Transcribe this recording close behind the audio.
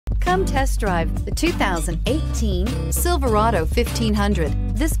Come test drive the 2018 Silverado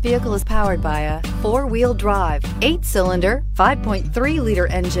 1500. This vehicle is powered by a 4-wheel drive, 8-cylinder, 5.3-liter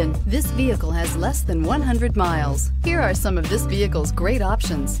engine. This vehicle has less than 100 miles. Here are some of this vehicle's great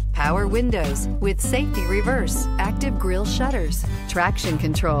options: power windows with safety reverse, active grille shutters, traction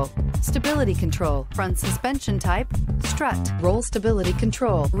control, stability control, front suspension type, strut, roll stability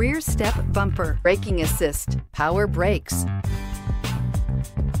control, rear step bumper, braking assist, power brakes.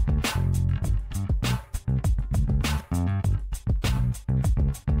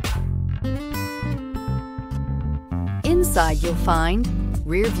 Inside you'll find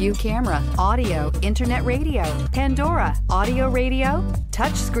rear view camera, audio, internet radio, Pandora, audio radio,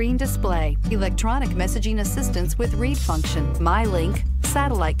 touch screen display, electronic messaging assistance with read function, MyLink,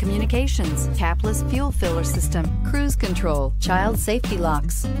 satellite communications, tapless fuel filler system, cruise control, child safety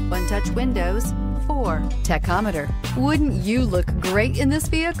locks, one-touch windows, 4, tachometer. Wouldn't you look great in this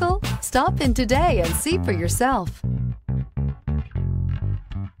vehicle? Stop in today and see for yourself.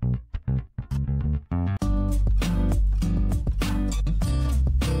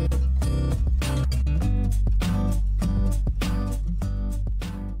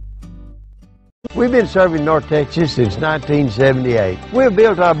 We've been serving North Texas since 1978. We've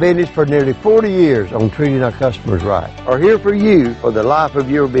built our business for nearly 40 years on treating our customers right. Are here for you for the life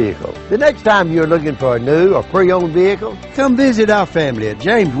of your vehicle. The next time you're looking for a new or pre-owned vehicle, come visit our family at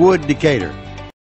James Wood Decatur.